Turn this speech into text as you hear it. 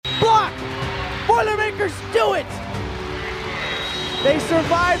Boilermakers do it! They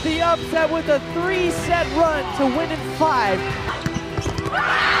survived the upset with a 3-set run to win in 5. The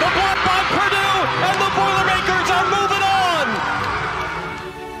block by Purdue, and the Boilermakers are moving on!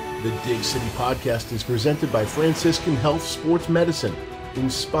 The Dig City Podcast is presented by Franciscan Health Sports Medicine,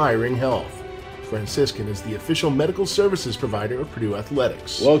 inspiring health. Franciscan is the official medical services provider of Purdue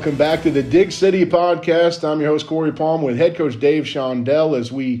Athletics. Welcome back to the Dig City Podcast. I'm your host, Cory Palm, with head coach Dave Shondell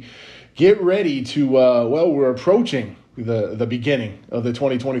as we get ready to, we're approaching the beginning of the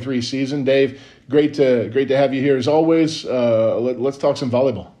 2023 season. Dave, great to have you here as always. Let's talk some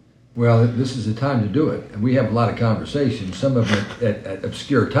volleyball. Well, this is the time to do it. And we have a lot of conversations, some of them at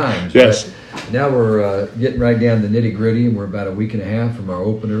obscure times. Yes. But now we're getting right down to the nitty-gritty, and we're about a week and a half from our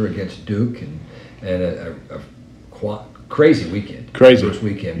opener against Duke, and a crazy weekend. Crazy. First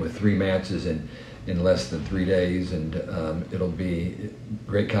weekend with 3 matches in less than 3 days, and it'll be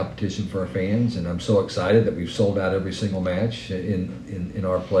great competition for our fans. And I'm so excited that we've sold out every single match in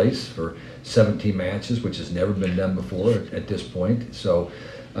our place for 17 matches, which has never been done before at this point. So,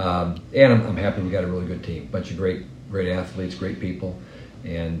 and I'm happy we got a really good team, bunch of great athletes, great people,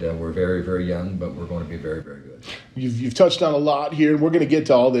 and we're very, very young, but we're going to be very, very good. You've touched on a lot here, and we're going to get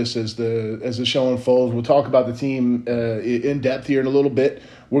to all this as the show unfolds. We'll talk about the team in depth here in a little bit.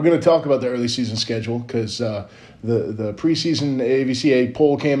 We're going to talk about the early season schedule because the preseason AVCA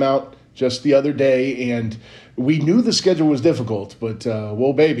poll came out just the other day, and we knew the schedule was difficult, but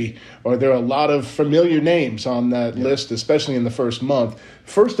whoa, baby, are there a lot of familiar names on that list, especially in the first month.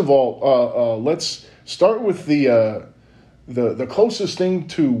 First of all, let's start with the closest thing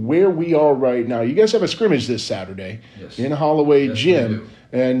to where we are right now. You guys have a scrimmage this Saturday in Holloway Gym.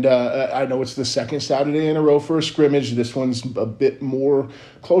 And I know it's the second Saturday in a row for a scrimmage. This one's a bit more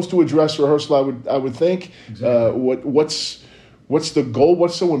close to a dress rehearsal, I would think. Exactly. What's the goal?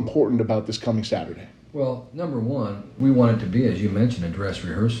 What's so important about this coming Saturday? Well, number one, we want it to be, as you mentioned, a dress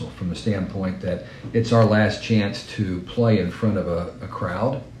rehearsal from the standpoint that it's our last chance to play in front of a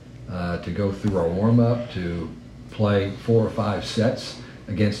crowd, to go through our warm-up, to play 4 or 5 sets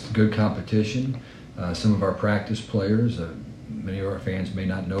against good competition. Some of our practice players, many of our fans may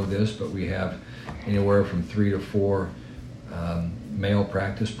not know this, but we have anywhere from 3 to 4 male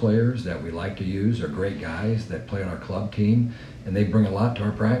practice players that we like to use. They're great guys that play on our club team, and they bring a lot to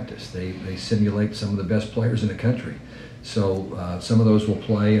our practice. They simulate some of the best players in the country. So some of those will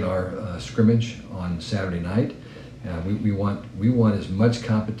play in our scrimmage on Saturday night. We want as much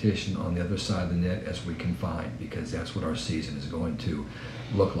competition on the other side of the net as we can find, because that's what our season is going to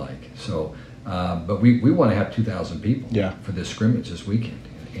look like. So, but we want to have 2,000 people for this scrimmage this weekend.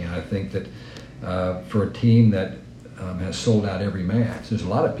 And I think that for a team that has sold out every match, there's a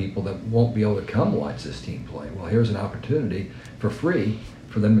lot of people that won't be able to come watch this team play. Well, here's an opportunity for free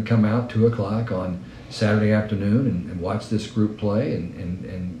for them to come out 2 o'clock on Saturday afternoon and watch this group play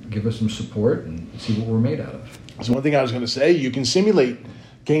and give us some support and see what we're made out of. So one thing I was going to say, you can simulate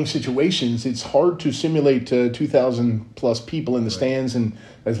game situations. It's hard to simulate 2,000 plus people in the stands, and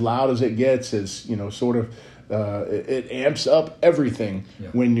as loud as it gets, as sort of it amps up everything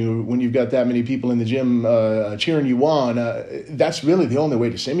when you've got that many people in the gym cheering you on. That's really the only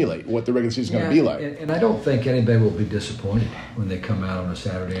way to simulate what the regular season is going to be like. And I don't think anybody will be disappointed when they come out on a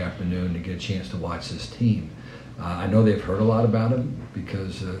Saturday afternoon to get a chance to watch this team. I know they've heard a lot about him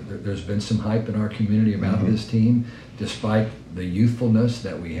because there's been some hype in our community about this team. Despite the youthfulness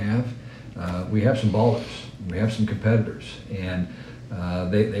that we have some ballers, we have some competitors, and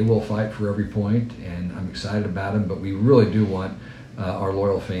they will fight for every point, and I'm excited about them. But we really do want our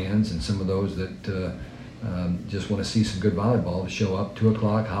loyal fans and some of those that just want to see some good volleyball to show up 2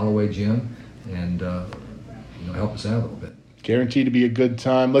 o'clock, Holloway Gym, and help us out a little bit. Guaranteed to be a good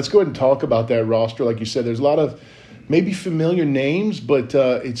time. Let's go ahead and talk about that roster. Like you said, there's a lot of maybe familiar names, but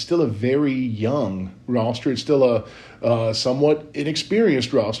it's still a very young roster. It's still a somewhat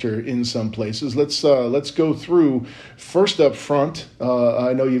inexperienced roster in some places. Let's go through. First up front,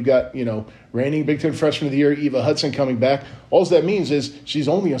 I know you've got reigning Big Ten Freshman of the Year Eva Hudson coming back. All that means is she's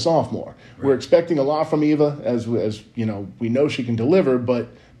only a sophomore. Right. We're expecting a lot from Eva, as we know she can deliver, but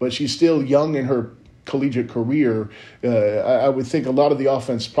she's still young in her collegiate career. I would think a lot of the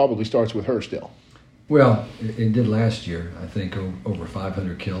offense probably starts with her still. Well, it did last year. I think over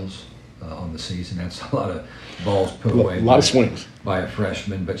 500 kills on the season. That's a lot of balls put away. A lot of swings by a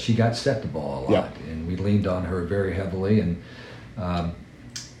freshman, but she got set the ball a lot, and we leaned on her very heavily. And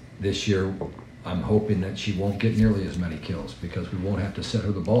this year, I'm hoping that she won't get nearly as many kills because we won't have to set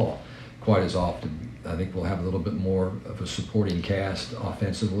her the ball quite as often. I think we'll have a little bit more of a supporting cast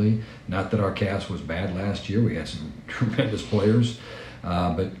offensively. Not that our cast was bad last year. We had some tremendous players.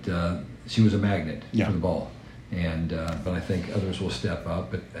 But she was a magnet Yeah. for the ball. And but I think others will step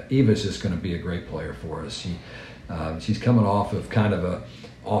up. But Eva's just going to be a great player for us. She's coming off of kind of a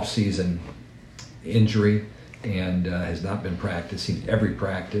off-season injury and has not been practicing every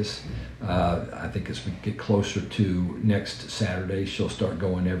practice. I think as we get closer to next Saturday, she'll start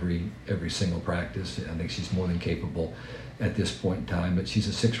going every single practice. I think she's more than capable at this point in time. But she's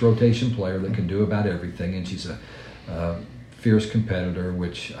a 6 rotation player that can do about everything, and she's a fierce competitor,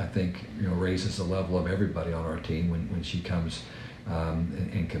 which I think raises the level of everybody on our team when she comes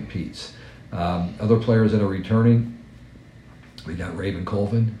and competes. Other players that are returning, we got Raven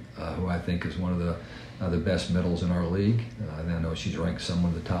Colvin, who I think is one of the best middles in our league. I know she's ranked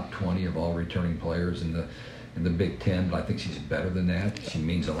somewhere in the top 20 of all returning players in the Big Ten, but I think she's better than that. She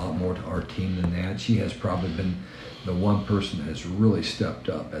means a lot more to our team than that. She has probably been the one person that has really stepped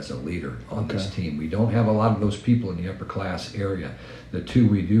up as a leader on this team. We don't have a lot of those people in the upper class area. The 2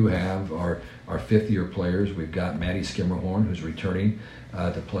 we do have are our 5th-year players. We've got Maddie Skimmerhorn, who's returning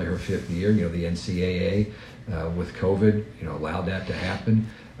to play her 5th year. The NCAA with COVID, allowed that to happen.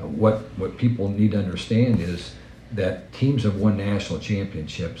 What people need to understand is that teams have won national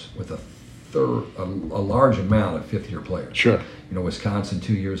championships with a large amount of 5th-year players. Sure. Wisconsin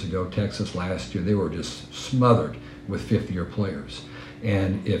 2 years ago, Texas last year, they were just smothered with 5th-year players.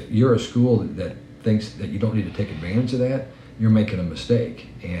 And if you're a school that thinks that you don't need to take advantage of that, you're making a mistake.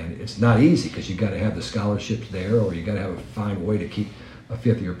 And it's not easy because you've got to have the scholarships there, or you got to find a way to keep a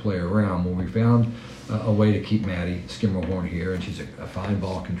 5th-year player around. Well, we found a way to keep Maddie Skimmerhorn here, and she's a fine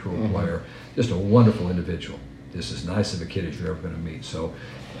ball control player, just a wonderful individual. Just as nice of a kid as you're ever going to meet. So,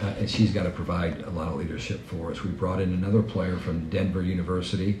 and she's got to provide a lot of leadership for us. We brought in another player from Denver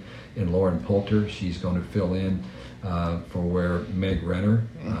University in Lauren Poulter. She's going to fill in for where Meg Renner,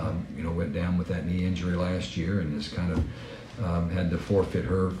 went down with that knee injury last year and has kind of had to forfeit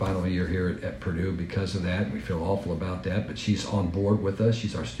her final year here at Purdue because of that. And we feel awful about that, but she's on board with us.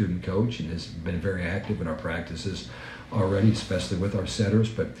 She's our student coach and has been very active in our practices already, especially with our setters.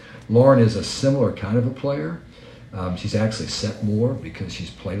 But Lauren is a similar kind of a player. She's actually set more because she's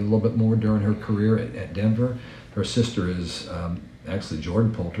played a little bit more during her career at Denver. Her sister is actually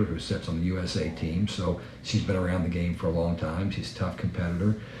Jordan Poulter, who sits on the USA team, so she's been around the game for a long time. She's a tough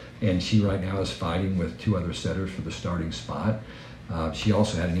competitor, and she right now is fighting with 2 other setters for the starting spot. She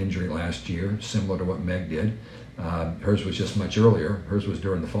also had an injury last year, similar to what Meg did. Hers was just much earlier. Hers was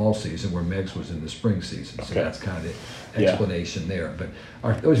during the fall season, where Meg's was in the spring season. So that's kind of the explanation there.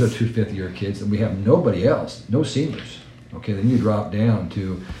 But those are 2 5th-year kids, and we have nobody else, no seniors. Okay, then you drop down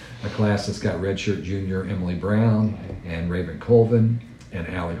to a class that's got redshirt junior Emily Brown and Raven Colvin and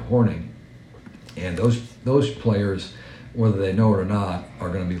Allie Horning. And those players, whether they know it or not, are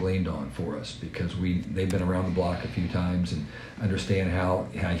going to be leaned on for us because they've been around the block a few times and understand how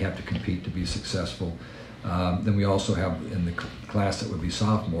you have to compete to be successful. Then we also have in the class that would be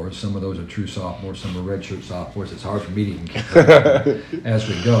sophomores. Some of those are true sophomores, some are redshirt sophomores. It's hard for me to even keep track as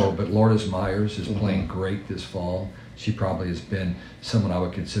we go. But Lourdes Myers is playing great this fall. She probably has been someone I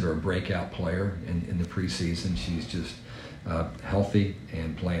would consider a breakout player in the preseason. She's just healthy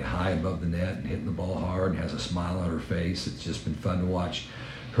and playing high above the net and hitting the ball hard and has a smile on her face. It's just been fun to watch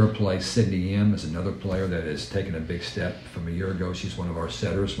her play. Sydney M is another player that has taken a big step from a year ago. She's one of our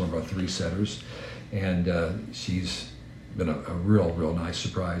setters, one of our 3 setters. And she's been a real nice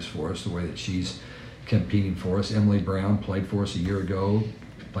surprise for us, the way that she's competing for us. Emily Brown played for us a year ago,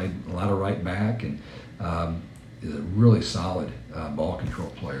 played a lot of right back, and is a really solid ball control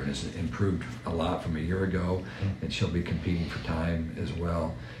player and has improved a lot from a year ago, and she'll be competing for time as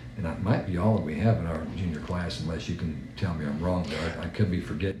well. And that might be all that we have in our junior class, unless you can tell me I'm wrong there. I could be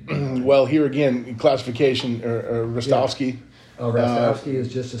forgetting. Well, here again, classification, Rostovsky. Oh, Rostovsky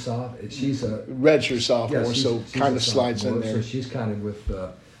is just a sophomore. She's a redshirt sophomore, so kind of slides in there. So she's kind of with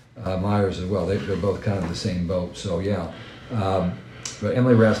Myers as well. They're both kind of the same boat. So yeah, but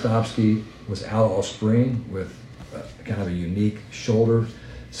Emily Rostovsky was out all spring with kind of a unique shoulder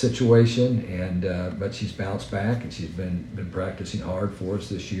situation, and but she's bounced back and she's been practicing hard for us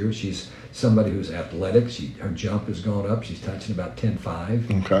this year. She's somebody who's athletic. Her jump has gone up. She's touching about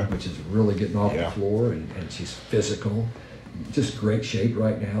 10.5, which is really getting off the floor, and she's physical. Just great shape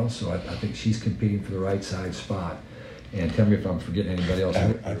right now, so I think she's competing for the right side spot. And tell me if I'm forgetting anybody else.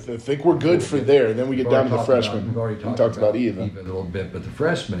 I think we're good for there. Then we get down to the freshmen. We've already talked about Eva a little bit, but the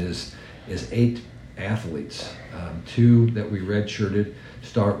freshman is 8 athletes 2 that we redshirted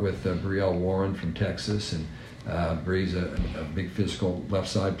start with Brielle Warren from Texas, and Bree's a big physical left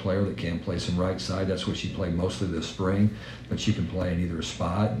side player that can play some right side. That's what she played mostly this spring, but she can play in either a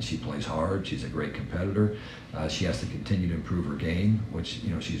spot, and she plays hard. She's a great competitor. She has to continue to improve her game, which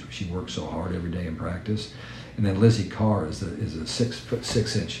she works so hard every day in practice. And then Lizzie Carr is a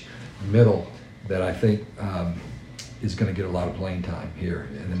 6'6" middle that I think is going to get a lot of playing time here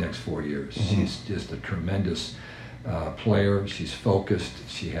in the next 4 years. She's just a tremendous player. She's focused.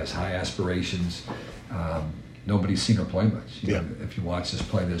 She has high aspirations. Nobody's seen her play much. You know, if you watch this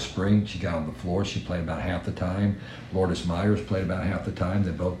play this spring, she got on the floor. She played about half the time. Lourdes Myers played about half the time. They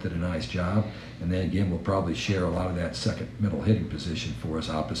both did a nice job. And then again, we'll probably share a lot of that second middle hitting position for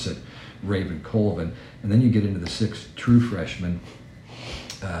us opposite Raven Colvin. And then you get into the 6 true freshmen.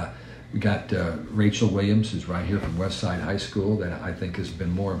 We got Rachel Williams, who's right here from Westside High School, that I think has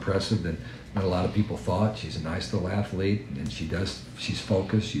been more impressive than a lot of people thought. She's a nice little athlete, and she's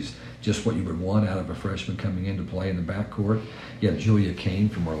focused. She's just what you would want out of a freshman coming in to play in the backcourt. You have Julia Kane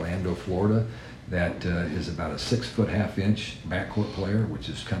from Orlando, Florida, that is about a 6'1/2" backcourt player, which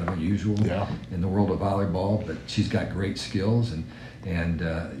is kind of unusual in the world of volleyball. But she's got great skills, and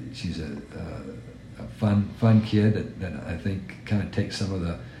she's a fun kid that I think kind of takes some of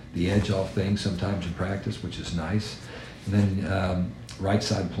the edge off things sometimes in practice, which is nice. And then right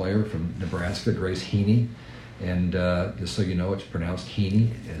side player from Nebraska, Grace Heaney. And just so you know, it's pronounced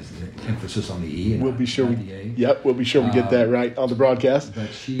Heaney, as the emphasis on the E. And we'll be sure the A. We'll be sure we get that right on the broadcast. But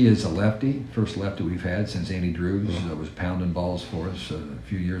she is a lefty, first lefty we've had since Annie Drews was pounding balls for us a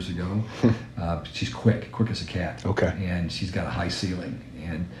few years ago. She's quick as a cat. Okay. And she's got a high ceiling,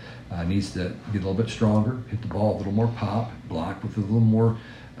 and needs to get a little bit stronger, hit the ball a little more pop, block with a little more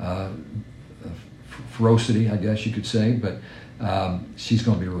ferocity, I guess you could say. But she's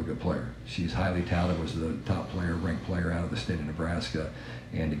going to be a really good player. She's highly touted, was the top player, ranked player out of the state of Nebraska,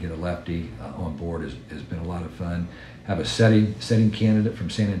 and to get a lefty on board has been a lot of fun. Have a setting candidate from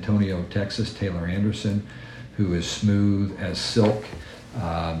San Antonio, Texas, Taylor Anderson, who is smooth as silk,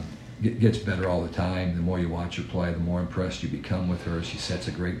 gets better all the time. The more you watch her play, the more impressed you become with her. She sets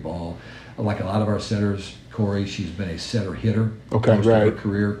a great ball. Like a lot of our setters, Cory, she's been a setter-hitter most of her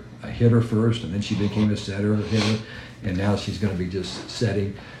career. A hitter first, and then she became a setter-hitter, and now she's going to be just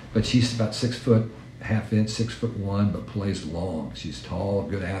setting. But she's about 6'1", 6'1", but plays long. She's tall,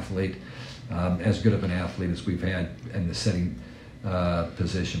 good athlete, as good of an athlete as we've had in the setting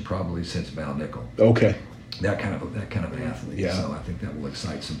position probably since Val Nickel. Okay. That kind of an athlete. Yeah. So I think that will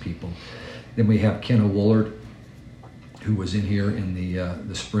excite some people. Then we have Kenna Woolard, who was in here in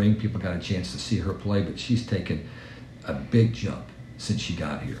the spring. People got a chance to see her play, but she's taken a big jump since she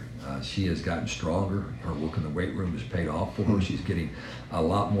got here. She has gotten stronger. Her work in the weight room has paid off for her. She's getting a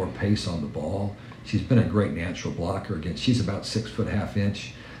lot more pace on the ball. She's been a great natural blocker. Again, she's about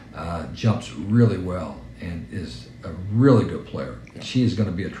 6'1/2", jumps really well, and is a really good player. She is going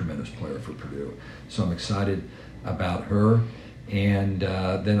to be a tremendous player for Purdue. So I'm excited about her. And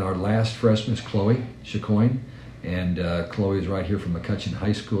then our last freshman is Chloe Chacoin. And Chloe is right here from McCutcheon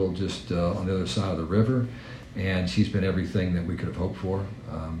High School, just on the other side of the river. And she's been everything that we could have hoped for.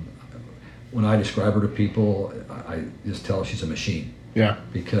 When I describe her to people, I just tell her she's a machine. Yeah.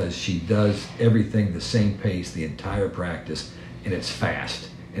 Because she does everything the same pace the entire practice, and it's fast,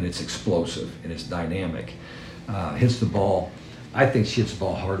 and it's explosive, and it's dynamic. Hits the ball. I think she hits the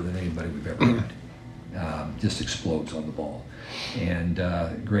ball harder than anybody we've ever had. Just explodes on the ball. And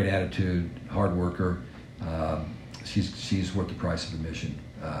great attitude, hard worker. She's worth the price of admission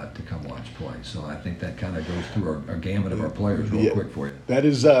to come watch play. So I think that kind of goes through our gamut of our players real quick for you. That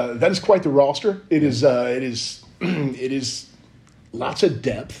is quite the roster. It is lots of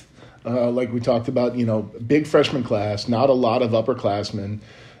depth. Like we talked about, big freshman class, not a lot of upperclassmen.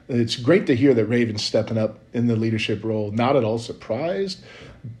 It's great to hear that Raven's stepping up in the leadership role. Not at all surprised,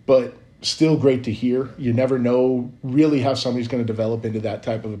 but still great to hear. You never know really how somebody's going to develop into that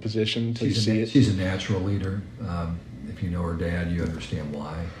type of a position until you see it. She's a natural leader. If you know her dad, you understand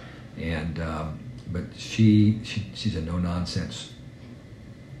why. And but she's a no-nonsense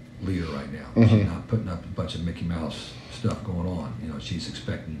leader right now. Mm-hmm. She's not putting up a bunch of Mickey Mouse stuff going on. She's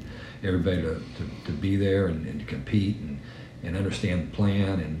expecting everybody to be there and to compete and understand the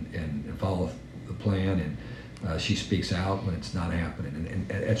plan and follow the plan. And she speaks out when it's not happening.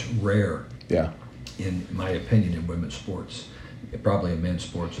 And it's rare, in my opinion, in women's sports. Probably in men's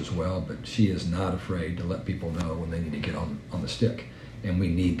sports as well, but she is not afraid to let people know when they need to get on the stick. And we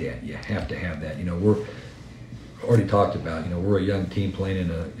need that. You have to have that. We're already talked about, we're a young team playing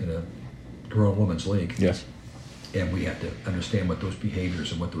in a grown women's league. Yes. And we have to understand what those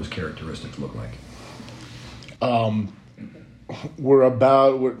behaviors and what those characteristics look like.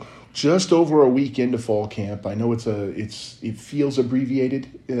 We're just over a week into fall camp. I know it feels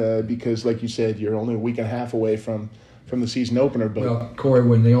abbreviated because, like you said, you're only a week and a half away from the season opener. But well, Cory,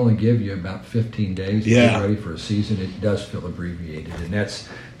 when they only give you about 15 days to Yeah. get ready for a season, it does feel abbreviated, and that's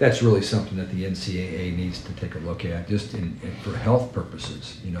really something that the NCAA needs to take a look at, just for health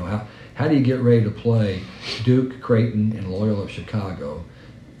purposes. You know, how do you get ready to play Duke, Creighton, and Loyola of Chicago?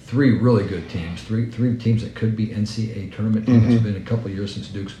 Three really good teams, three teams that could be NCAA tournament teams. It's been a couple of years since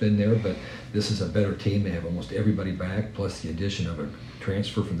Duke's been there, but this is a better team. They have almost everybody back, plus the addition of a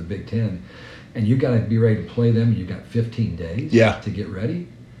transfer from the Big Ten. And you got to be ready to play them. You got 15 days to get ready,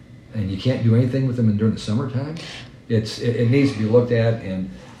 and you can't do anything with them during the summertime. It needs to be looked at, and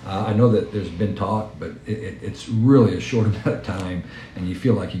I know that there's been talk, but it's really a short amount of time, and you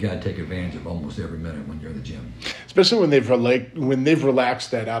feel like you got to take advantage of almost every minute when you're in the gym. Especially when they've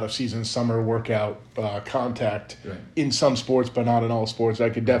relaxed that out of season summer workout contact in some sports, but not in all sports. I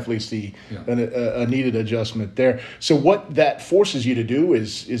could definitely see a needed adjustment there. So what that forces you to do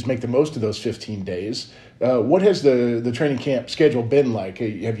is make the most of those 15 days. What has the training camp schedule been like?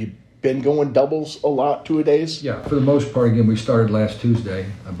 Have you been going doubles a lot, 2-a-days? Yeah, for the most part. Again, we started last Tuesday,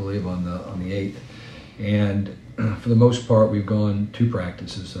 I believe, on the 8th, and for the most part, we've gone 2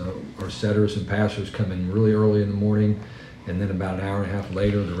 practices. Our setters and passers come in really early in the morning, and then about an hour and a half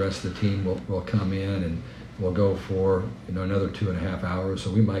later, the rest of the team will come in, and we'll go for another 2.5 hours. So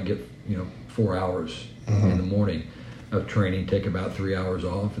we might get 4 hours in the morning of training, take about 3 hours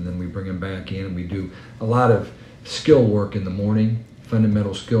off, and then we bring them back in, and we do a lot of skill work in the morning,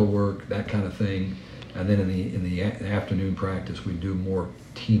 fundamental skill work, that kind of thing. And then in the afternoon practice, we do more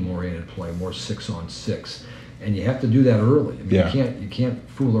team-oriented play, more 6-on-6. And you have to do that early. I mean, you can't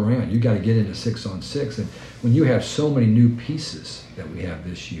fool around. You got to get into 6-on-6. And when you have so many new pieces that we have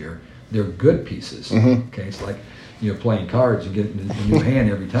this year, they're good pieces. Okay, it's like playing cards and getting a new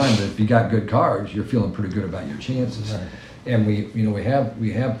hand every time. But if you got good cards, you're feeling pretty good about your chances. Right. And we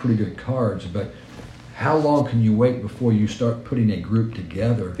have pretty good cards, but how long can you wait before you start putting a group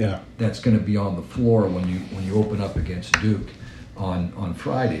together that's going to be on the floor when you open up against Duke on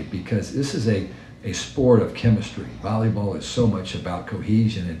Friday? Because this is a sport of chemistry. Volleyball is so much about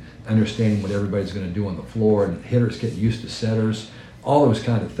cohesion and understanding what everybody's going to do on the floor, and hitters get used to setters, all those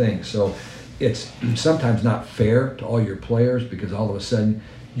kind of things. So it's sometimes not fair to all your players, because all of a sudden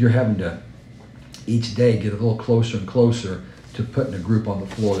you're having to each day get a little closer and closer to putting a group on the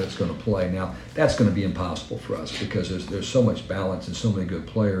floor that's going to play. Now, that's going to be impossible for us because there's so much balance and so many good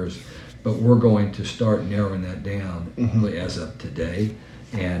players, but we're going to start narrowing that down really as of today.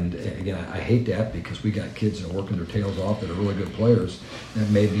 And again, I hate that because we got kids that are working their tails off that are really good players that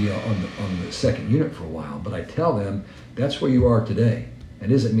may be on the second unit for a while. But I tell them that's where you are today. It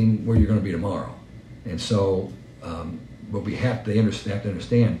doesn't mean where you're going to be tomorrow. And so what they have to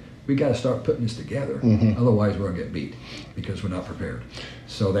understand, we got to start putting this together. Otherwise, we're going to get beat because we're not prepared.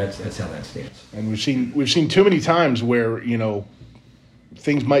 So that's how that stands. And we've seen too many times where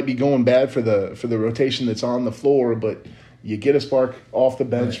things might be going bad for the rotation that's on the floor, but you get a spark off the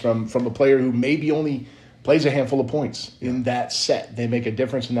bench from a player who maybe only plays a handful of points in that set. They make a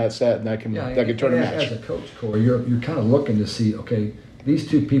difference in that set, and that can turn a match. As a coach, Cory, you're kind of looking to see, okay, these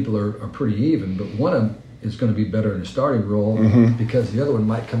two people are pretty even, but one of them is going to be better in a starting role because the other one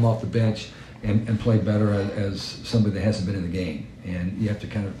might come off the bench and play better as somebody that hasn't been in the game. And you have to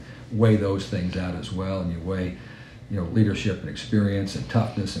kind of weigh those things out as well, and you weigh leadership and experience and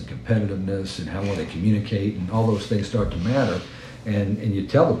toughness and competitiveness and how well they communicate, and all those things start to matter. And you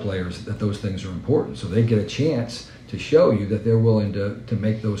tell the players that those things are important, so they get a chance to show you that they're willing to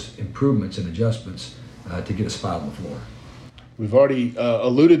make those improvements and adjustments to get a spot on the floor. We've already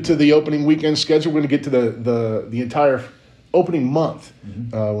alluded to the opening weekend schedule. We're going to get to the entire opening month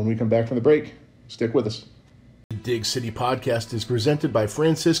when we come back from the break. Stick with us. The Dig City Podcast is presented by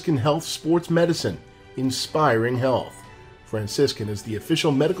Franciscan Health Sports Medicine, inspiring health. Franciscan is the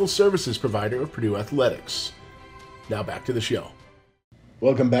official medical services provider of Purdue Athletics. Now back to the show.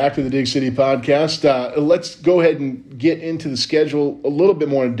 Welcome back to the Dig City Podcast. Let's go ahead and get into the schedule a little bit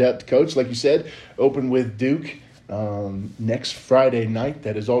more in depth, Coach. Like you said, open with Duke next Friday night.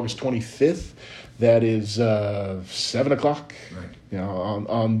 That is August 25th. That is 7 o'clock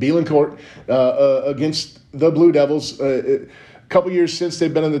on Beelan Court against the Blue Devils. A couple years since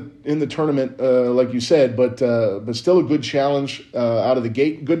they've been in the tournament, like you said, but still a good challenge out of the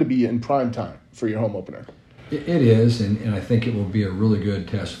gate. Good to be in prime time for your home opener. It is, and I think it will be a really good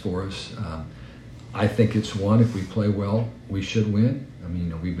test for us. I think it's one, if we play well, we should win. I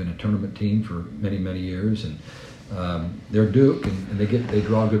mean, we've been a tournament team for many, many years, and they're Duke, and they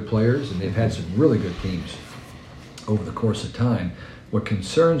draw good players, and they've had some really good teams over the course of time. What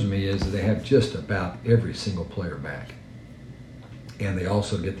concerns me is that they have just about every single player back. And they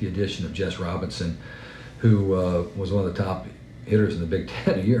also get the addition of Jess Robinson, who was one of the top hitters in the Big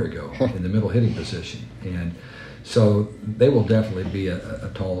Ten a year ago in the middle hitting position. And so they will definitely be a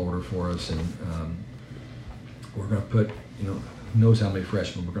tall order for us. And we're going to put, who knows how many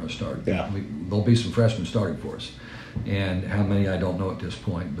freshmen we're going to start. Yeah. There'll be some freshmen starting for us. And how many, I don't know at this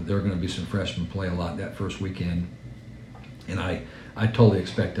point, but there are going to be some freshmen play a lot that first weekend. And I totally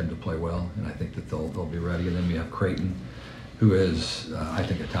expect them to play well, and I think that they'll be ready. And then we have Creighton, who is, I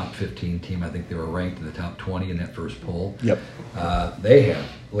think, a top 15 team. I think they were ranked in the top 20 in that first poll. Yep. They have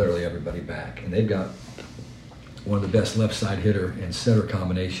literally everybody back, and they've got one of the best left side hitter and center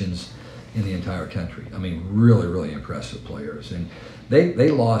combinations in the entire country. I mean, really, really impressive players. And they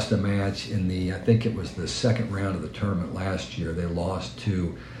lost a match in I think it was the second round of the tournament last year. They lost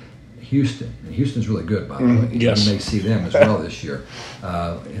to Houston, and Houston's really good, by the way. Yes. You may see them as well this year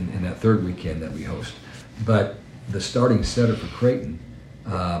in that third weekend that we host. But the starting setter for Creighton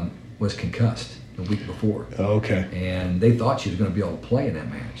was concussed the week before. Okay. And they thought she was going to be able to play in that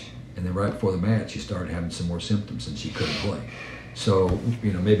match. And then right before the match, she started having some more symptoms and she couldn't play. So,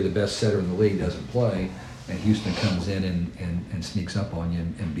 maybe the best setter in the league doesn't play, and Houston comes in and sneaks up on you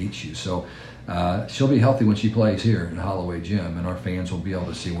and beats you. So she'll be healthy when she plays here in Holloway Gym, and our fans will be able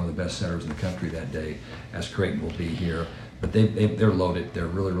to see one of the best setters in the country that day, as Creighton will be here. But they're loaded. They're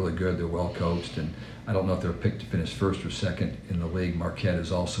really, really good. They're well coached, and I don't know if they're picked to finish first or second in the league. Marquette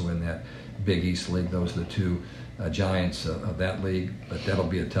is also in that Big East League. Those are the two giants of that league, but that'll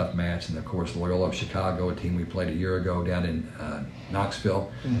be a tough match. And of course, Loyola of Chicago, a team we played a year ago down in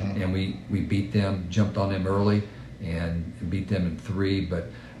Knoxville, and we beat them, jumped on them early, and beat them in 3. But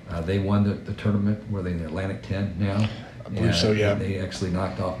they won the tournament. Were they in the Atlantic 10 now? I believe so, yeah. They actually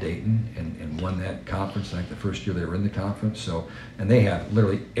knocked off Dayton and won that conference. I think the first year they were in the conference. So, and they have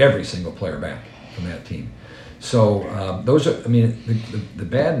literally every single player back from that team. So those are, the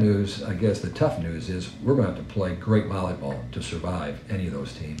bad news, I guess the tough news is we're going to have to play great volleyball to survive any of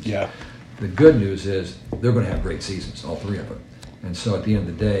those teams. Yeah. The good news is they're going to have great seasons, all 3 of them. And so at the end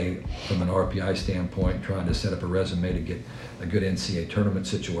of the day, from an RPI standpoint, trying to set up a resume to get a good NCAA tournament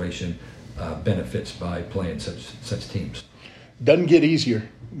situation benefits by playing such teams. Doesn't get easier.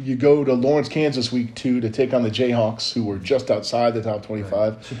 You go to Lawrence, Kansas week 2 to take on the Jayhawks, who were just outside the top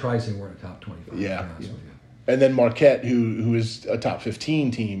 25. Right. Surprising we're in the top 25. Yeah. And then Marquette, who is a top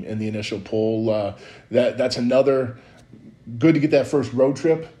 15 team in the initial poll. That's another good to get that first road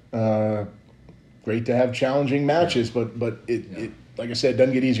trip. Great to have challenging matches, but it like I said,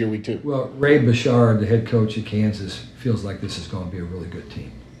 doesn't get easier week 2. Well, Ray Bouchard, the head coach at Kansas, feels like this is going to be a really good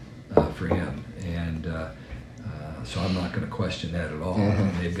team for him, and so I'm not going to question that at all.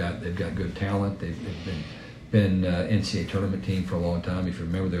 They've got good talent. They've been NCAA tournament team for a long time. If you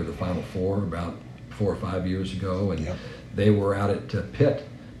remember, they were the Final Four about 4 or 5 years ago, and they were out at Pitt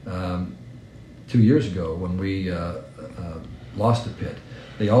 2 years ago when we lost to Pitt.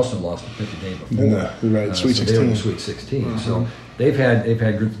 They also lost to Pitt the day before. Right, Sweet 16. So they were in the Sweet 16. So they've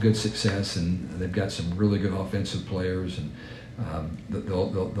had good success, and they've got some really good offensive players, and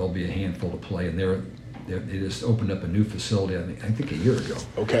they'll be a handful to play. And they just opened up a new facility, I think a year ago.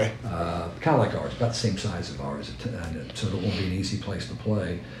 Okay. Kind of like ours, about the same size of ours, so it won't be an easy place to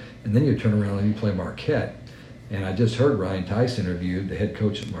play. And then you turn around and you play Marquette. And I just heard Ryan Tice interviewed, the head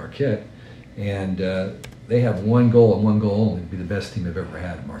coach at Marquette, and they have one goal and one goal only to be the best team they've ever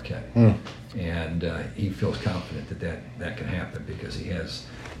had at Marquette. And he feels confident that can happen because he has,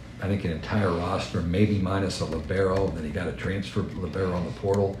 I think, an entire roster, maybe minus a libero, and then he got a transfer libero on the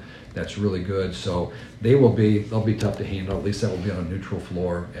portal. That's really good. So they'll be tough to handle. At least that will be on a neutral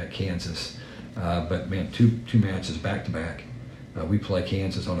floor at Kansas. But man, two matches back to back. We play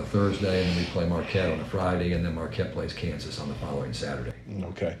Kansas on a Thursday, and then we play Marquette on a Friday, and then Marquette plays Kansas on the following Saturday.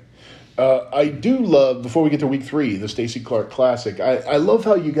 Okay. I do love, before we get to week 3, the Stacey Clark Classic, I love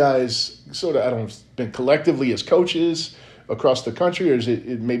how you guys sort of, I don't know, been collectively as coaches across the country, or is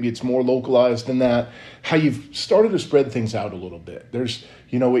maybe it's more localized than that, how you've started to spread things out a little bit. There's,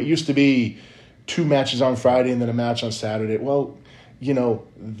 it used to be 2 matches on Friday and then a match on Saturday. Well,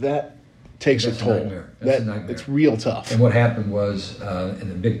 that takes a toll. That's a nightmare. It's real tough. And what happened was, and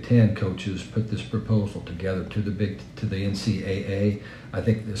the Big Ten coaches put this proposal together to the NCAA. I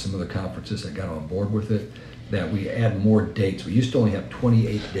think there's some other conferences that got on board with it, that we add more dates. We used to only have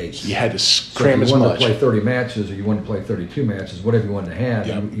 28 dates. You had to cram as much. So if you wanted to play 30 matches or you wanted to play 32 matches, whatever you wanted to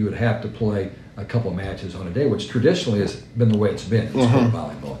have, you would have to play a couple matches on a day, which traditionally has been the way it's been in sport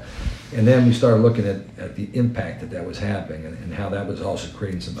volleyball. And then we started looking at the impact that was having and how that was also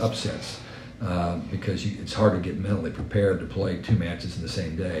creating some upsets. because it's hard to get mentally prepared to play 2 matches in the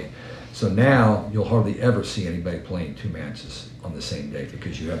same day. So now you'll hardly ever see anybody playing 2 matches on the same day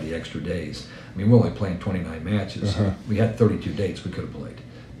because you have the extra days. I mean, we're only playing 29 matches. We had 32 dates we could have played,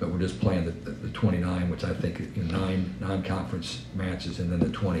 but we're just playing the 29, which I think 9 non-conference matches, and then the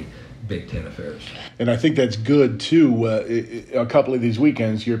 20 Big Ten affairs. And I think that's good too. A couple of these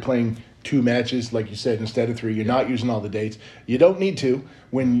weekends, you're playing 2 matches, like you said, instead of 3. You're not using all the dates. You don't need to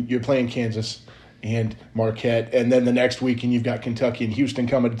when you're playing Kansas and Marquette, and then the next weekend you've got Kentucky and Houston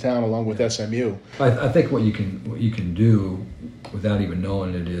coming to town along with SMU. I think what you can do without even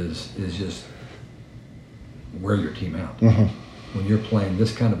knowing it is just wear your team out. When you're playing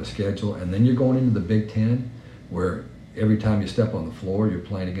this kind of a schedule, and then you're going into the Big Ten, where every time you step on the floor, you're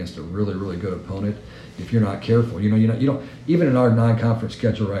playing against a really, really good opponent. If you're not careful, you don't. Even in our non-conference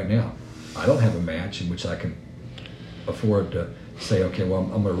schedule right now, I don't have a match in which I can afford to say, okay, well,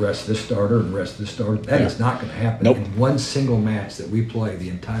 I'm going to rest this starter and rest this starter. That is not going to happen. Nope. In one single match that we play the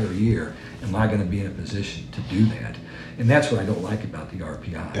entire year, am I going to be in a position to do that? And that's what I don't like about the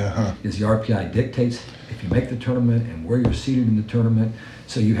RPI, is the RPI dictates if you make the tournament and where you're seated in the tournament,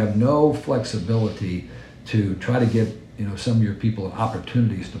 so you have no flexibility to try to give some of your people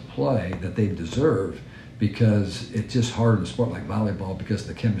opportunities to play that they deserve, because it's just hard in a sport like volleyball because of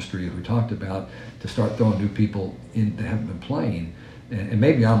the chemistry that we talked about, to start throwing new people in that haven't been playing. And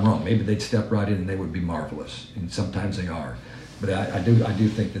maybe I'm wrong. Maybe they'd step right in and they would be marvelous, and sometimes they are. But I do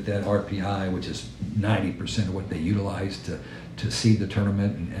think that RPI, which is 90% of what they utilize to seed the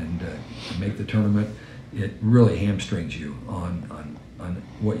tournament and to make the tournament, it really hamstrings you on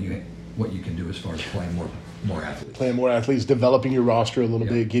what you can do as far as playing more athletes. Playing more athletes, developing your roster a little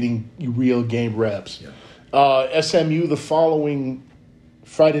bit, getting real game reps. SMU the following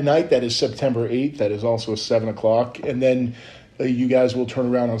Friday night, that is September 8th. That is also 7 o'clock. And then you guys will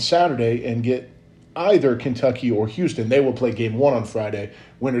turn around on Saturday and get either Kentucky or Houston. They will play game 1 on Friday.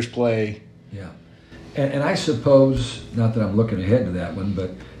 Winners play. Yeah. And I suppose, not that I'm looking ahead to that one,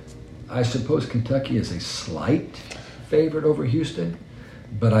 but I suppose Kentucky is a slight favorite over Houston.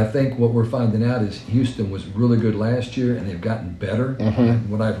 But I think what we're finding out is Houston was really good last year, and they've gotten better,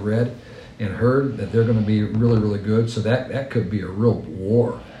 what I've read and heard, that they're going to be really, really good. So that could be a real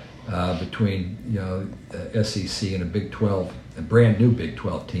war between SEC and a Big 12, a brand new Big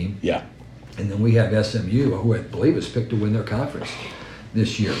 12 team. Yeah. And then we have SMU, who I believe is picked to win their conference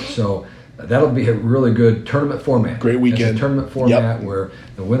this year. So that'll be a really good tournament format. Great weekend. It's a tournament format where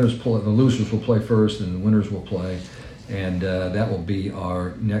the losers will play first, and the winners will play. And that will be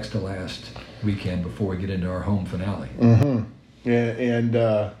our next to last weekend before we get into our home finale. Yeah,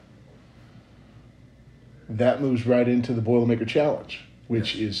 and that moves right into the Boilermaker Challenge,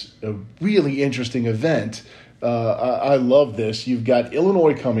 which is a really interesting event. I love this. You've got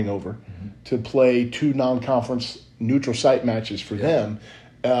Illinois coming over to play 2 non-conference neutral site matches for them,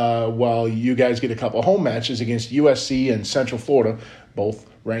 while you guys get a couple home matches against USC and Central Florida, both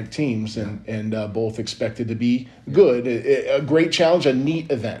ranked teams, and both expected to be good. A great challenge, a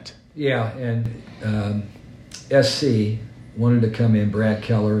neat event. Yeah, and SC wanted to come in. Brad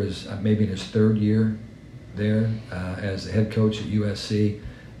Keller is maybe in his 3rd year there as the head coach at USC.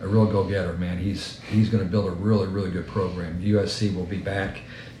 A real go-getter, man. He's going to build a really, really good program. USC will be back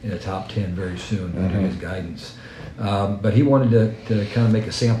in the top 10 very soon under his guidance. But he wanted to kind of make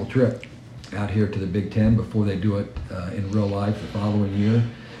a sample trip out here to the Big Ten before they do it in real life the following year.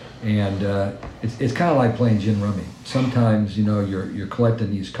 And it's kind of like playing gin rummy. Sometimes, you're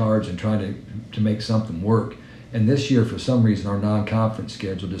collecting these cards and trying to make something work. And this year, for some reason, our non-conference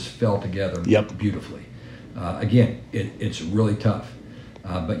schedule just fell together beautifully. Again, it's really tough.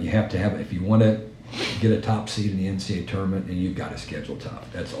 But you have to have, if you want to get a top seed in the NCAA tournament, and you've got to schedule tough.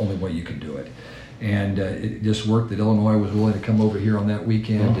 That's the only way you can do it. And it just worked that Illinois was willing to come over here on that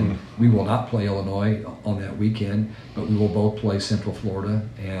weekend, and we will not play Illinois on that weekend, but we will both play Central Florida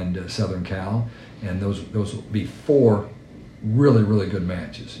and Southern Cal, and those will be 4 really, really good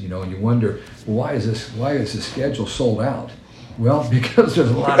matches. And you wonder, well, why is this schedule sold out? Well, because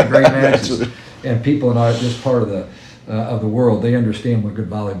there's a lot of great matches, and people in this part of the world, they understand what good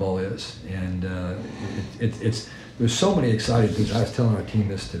volleyball is, and it's there's so many exciting things. I was telling our team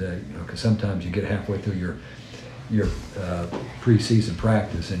this today, because sometimes you get halfway through your preseason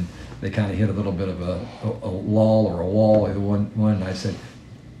practice and they kind of hit a little bit of a lull or a wall. Either one, and I said,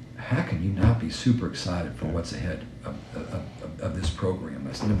 how can you not be super excited for what's ahead of this program?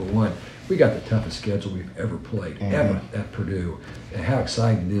 I said, number one, we got the toughest schedule we've ever played, ever at Purdue, and how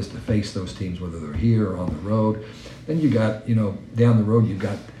exciting it is to face those teams, whether they're here or on the road. Then you got, down the road, you've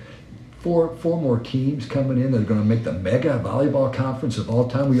got four more teams coming in that are going to make the mega volleyball conference of all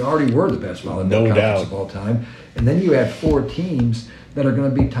time. We already were the best volleyball conference of all time. And then you add 4 teams that are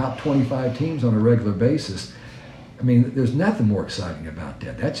going to be top 25 teams on a regular basis. I mean, there's nothing more exciting about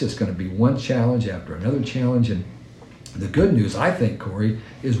that. That's just going to be one challenge after another challenge. And the good news, I think, Cory,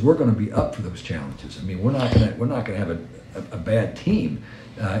 is we're going to be up for those challenges. I mean, we're not going to have a bad team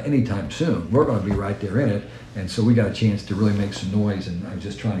anytime soon. We're going to be right there in it. And so we got a chance to really make some noise, and I'm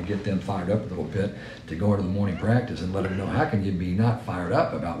just trying to get them fired up a little bit to go into the morning practice and let them know how can you be not fired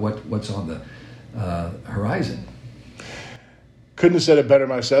up about what's on the horizon. Couldn't have said it better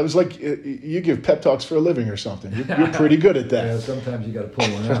myself. It's like you give pep talks for a living or something. You're pretty good at that. Yeah, sometimes you got to pull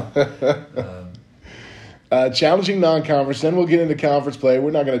one out. Challenging non-conference. Then we'll get into conference play.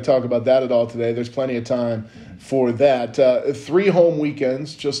 We're not going to talk about that at all today. There's plenty of time for that. 3 home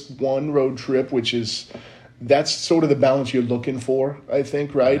weekends, just 1 road trip, that's sort of the balance you're looking for, I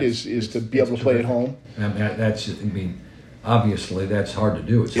think, right? Is to be able to play at home. Obviously that's hard to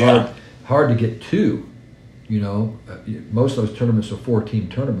do. It's hard to get 2. Most of those tournaments are 4-team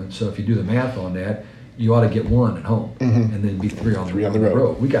tournaments. So if you do the math on that, you ought to get 1 at home, and then be 3 on the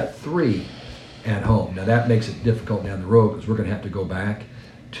road. We got 3 at home. Now that makes it difficult down the road because we're going to have to go back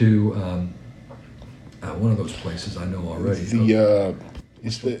to one of those places I know already.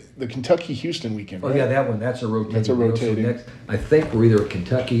 It's the Kentucky-Houston weekend, right? Oh, yeah, that one. That's a rotating. That's a rotating. So I think we're either at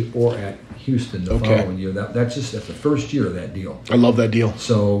Kentucky or at Houston the following year. That's the first year of that deal. I love that deal.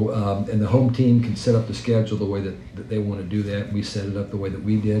 So, and the home team can set up the schedule the way that they want to do that. We set it up the way that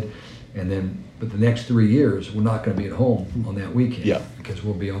we did. And then, but the next 3 years, we're not going to be at home on that weekend because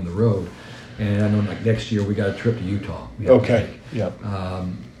we'll be on the road. And I know like next year we got a trip to Utah. Yep.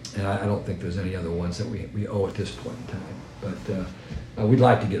 And I don't think there's any other ones that we owe at this point in time. But we'd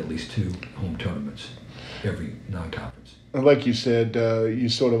like to get at least 2 home tournaments every non-conference. And like you said, you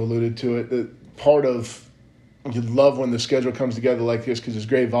sort of alluded to it. Part of you love when the schedule comes together like this because it's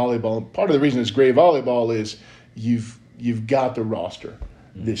great volleyball. Part of the reason it's great volleyball is you've got the roster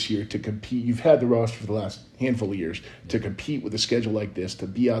this year to compete. You've had the roster for the last handful of years to compete with a schedule like this, to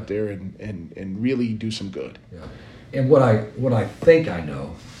be out there and really do some good. Yeah. And what I think I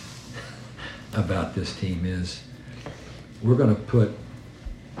know about this team is we're going to put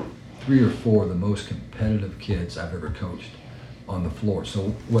 3 or 4 of the most competitive kids I've ever coached on the floor. So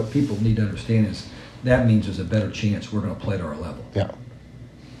what people need to understand is that means there's a better chance we're going to play at our level. Yeah.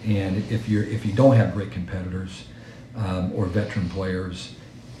 And if you don't have great competitors or veteran players,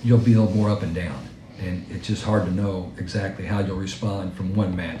 you'll be a little more up and down. And it's just hard to know exactly how you'll respond from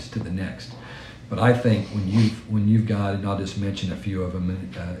one match to the next. But I think when you've got, and I'll just mention a few of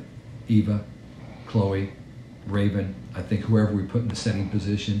them, Eva, Chloe, Raven, I think whoever we put in the setting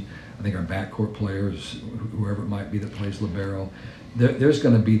position, I think our backcourt players, whoever it might be that plays libero, there's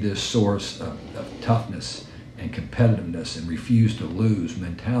going to be this source of toughness and competitiveness and refuse to lose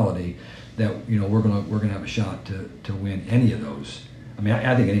mentality that we're going to have a shot to win any of those. I mean,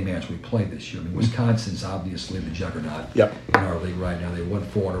 I think any match we play this year. I mean, Wisconsin's obviously the juggernaut in our league right now. They won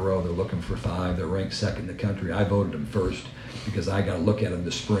 4 in a row. They're looking for 5. They're ranked 2nd in the country. I voted them first because I got to look at them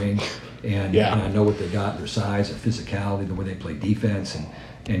this spring, and I know what they got, their size, their physicality, the way they play defense,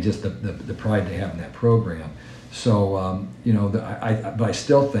 and just the pride they have in that program. So, but I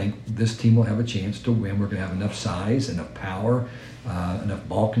still think this team will have a chance to win. We're going to have enough size, enough power, enough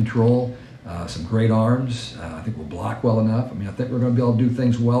ball control, some great arms. I think we'll block well enough. I mean, I think we're going to be able to do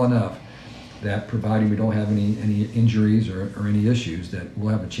things well enough that, providing we don't have any injuries or any issues, that we'll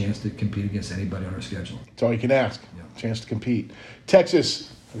have a chance to compete against anybody on our schedule. That's all you can ask. Yeah. Chance to compete.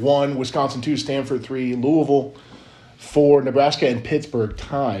 Texas 1, Wisconsin 2, Stanford 3, Louisville 4, Nebraska and Pittsburgh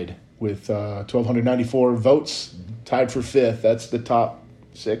tied with 1,294 votes, tied for 5th. That's the top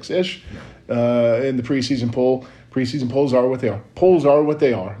 6-ish in the preseason poll. Preseason polls are what they are. Polls are what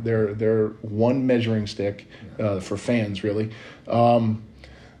they are. They're one measuring stick for fans, really.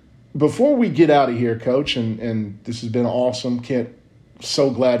 Before we get out of here, Coach, and this has been awesome. So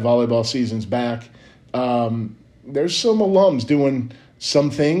glad volleyball season's back. There's some alums doing some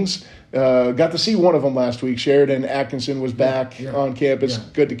things. Got to see one of them last week. Sheridan Atkinson was back on campus. Yeah.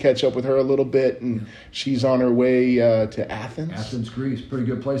 Good to catch up with her a little bit, and she's on her way to Athens. Athens, Greece, pretty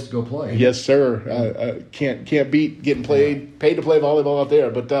good place to go play. Yes, sir. Can't beat getting paid to play volleyball out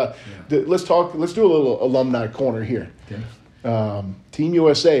there. But let's do a little alumni corner here. Okay. Team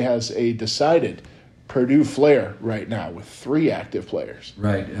USA has a decided Purdue flair right now with 3 active players.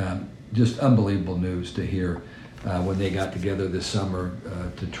 Right. Just unbelievable news to hear. When they got together this summer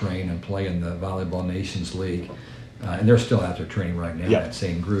to train and play in the Volleyball Nations League. And they're still out there training right now, that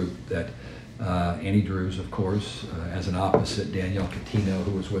same group, that Annie Drews, of course, as an opposite, Danielle Catino,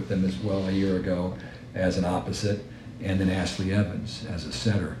 who was with them as well a year ago, as an opposite, and then Ashley Evans as a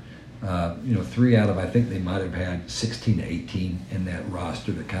setter. 3 out of, I think they might have had 16 to 18 in that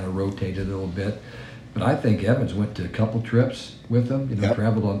roster that kind of rotated a little bit. But I think Evans went to a couple trips with them,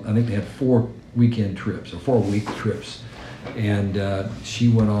 traveled on, I think they had 4 weekend trips or 4-week trips. And she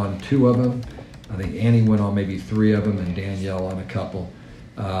went on 2 of them. I think Annie went on maybe 3 of them and Danielle on a couple.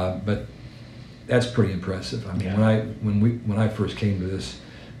 But that's pretty impressive. I mean, when I first came to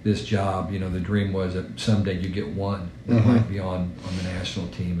this job, the dream was that someday you get one that might be on the national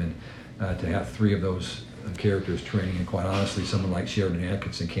team, and to have 3 of those characters training, and quite honestly, someone like Sheridan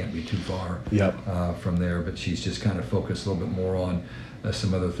Atkinson can't be too far from there, but she's just kind of focused a little bit more on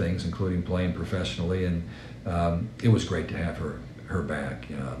some other things, including playing professionally, and it was great to have her back.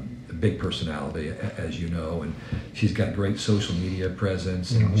 A big personality, as you know, and she's got great social media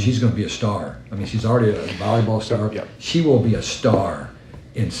presence, and she's going to be a star. I mean, she's already a volleyball star. She will be a star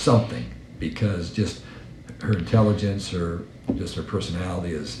in something, because just her intelligence, her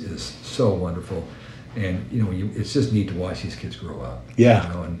personality is so wonderful. And it's just neat to watch these kids grow up.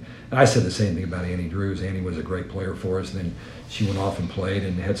 And I said the same thing about Annie Drews. Annie was a great player for us, and then she went off and played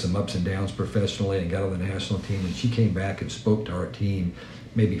and had some ups and downs professionally and got on the national team, and she came back and spoke to our team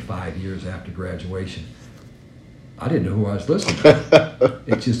maybe 5 years after graduation. I didn't know who I was listening to.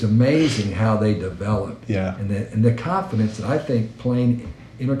 It's just amazing how they develop. And the confidence that I think playing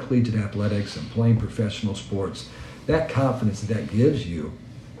intercollegiate athletics and playing professional sports, that confidence that gives you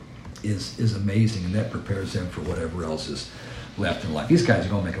is amazing, and that prepares them for whatever else is left in life. These guys are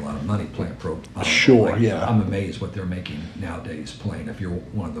going to make a lot of money playing pro. I'm amazed what they're making nowadays playing, if you're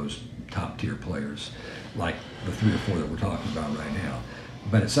one of those top-tier players, like the 3 or 4 that we're talking about right now.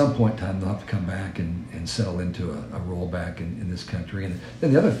 But at some point in time, they'll have to come back and settle into a role back in this country. And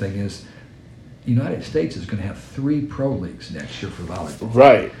then the other thing is, the United States is going to have 3 pro leagues next year for volleyball.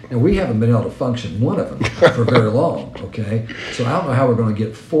 Right. And we haven't been able to function one of them for very long, okay? So I don't know how we're going to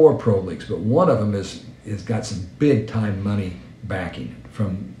get 4 pro leagues, but one of them is got some big-time money backing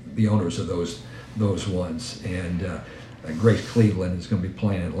from the owners of those ones. And Grace Cleveland is going to be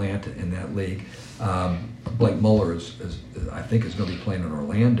playing Atlanta in that league. Blake Muller is I think is going to be playing in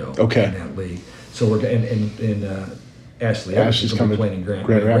Orlando in that league. So we're and Ashley is going to be playing in Grand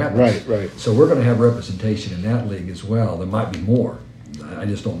Rapids. Right. So we're going to have representation in that league as well. There might be more. I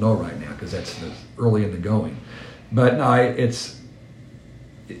just don't know right now, because that's early in the going. But no, it's,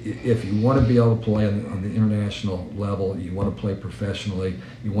 if you want to be able to play on the international level, you want to play professionally,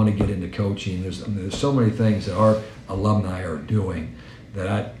 you want to get into coaching. There's so many things that our alumni are doing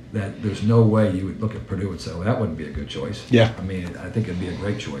that there's no way you would look at Purdue and say, well, that wouldn't be a good choice. I mean, I think it'd be a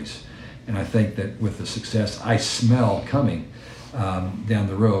great choice. And I think that with the success I smell coming down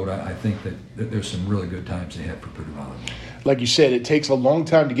the road, I think that there's some really good times ahead for Purdue volleyball. Like you said, it takes a long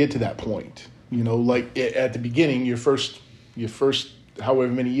time to get to that point. Like at the beginning, your first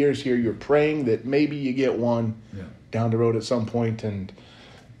however many years here, you're praying that maybe you get one down the road at some point, and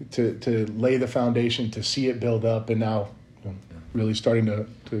to lay the foundation, to see it build up, and now really starting to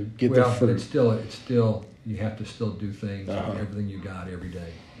get the fruit. But it's still you have to still do things with everything you got every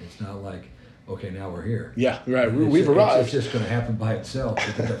day. It's not like, okay, now we're here. We've arrived. It's just going to happen by itself,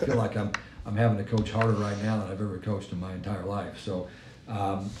 because I feel like I'm having to coach harder right now than I've ever coached in my entire life. So,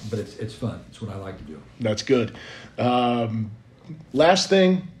 but it's fun. It's what I like to do. That's good. Last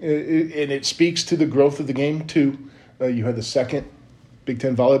thing, and it speaks to the growth of the game too. You had the second Big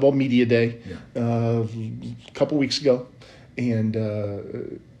Ten Volleyball Media Day a couple weeks ago. And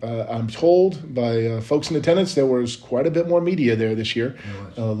I'm told by folks in attendance there was quite a bit more media there this year,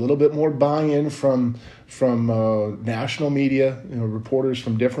 a little bit more buy-in from national media, reporters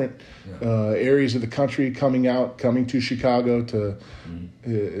from different areas of the country coming to Chicago.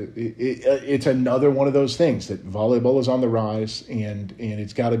 It's another one of those things that volleyball is on the rise, and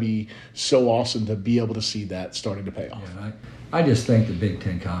it's got to be so awesome to be able to see that starting to pay off. I just thank the Big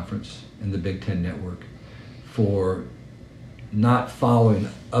Ten Conference and the Big Ten Network for not following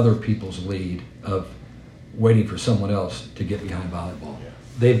other people's lead of waiting for someone else to get behind volleyball.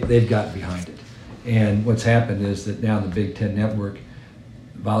 They've gotten behind it. And what's happened is that now the Big Ten Network,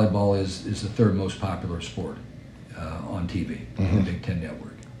 volleyball is the 3rd most popular sport on TV in the Big Ten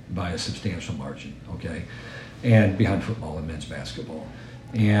Network by a substantial margin, okay? And behind football and men's basketball.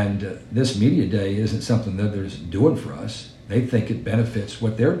 And this media day isn't something that they're doing for us. They think it benefits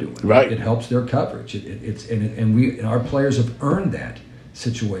what they're doing. It helps their coverage. And our players have earned that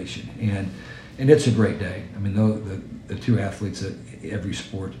situation. And it's a great day. I mean, the 2 athletes that every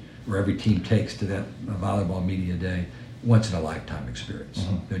sport or every team takes to that volleyball media day, once in a lifetime experience.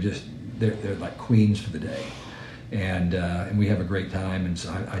 they're like queens for the day, and we have a great time. And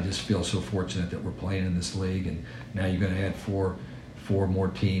so I just feel so fortunate that we're playing in this league, and now you're going to add four more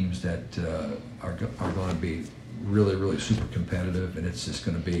teams that are going to be really, really super competitive, and it's just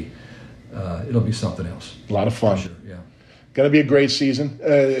going to be it'll be something else. A lot of fun. For sure, yeah. Going to be a great season.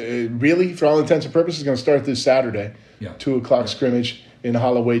 Really, for all intents and purposes, going to start this Saturday. Yeah. 2:00 scrimmage in the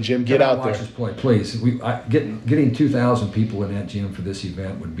Holloway Gym. Get out there. Watch us play, please. Getting 2,000 people in that gym for this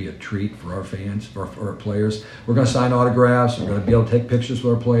event would be a treat for our fans, for our players. We're going to sign autographs. We're going to be able to take pictures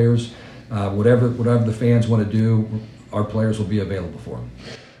with our players. Whatever the fans want to do, our players will be available for them.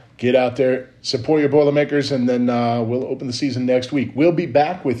 Get out there, support your Boilermakers, and then we'll open the season next week. We'll be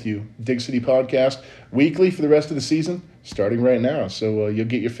back with you, Dig City Podcast, weekly for the rest of the season, starting right now. So you'll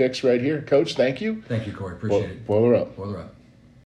get your fix right here. Coach, thank you. Thank you, Cory. Appreciate it. Boiler up. Boiler up.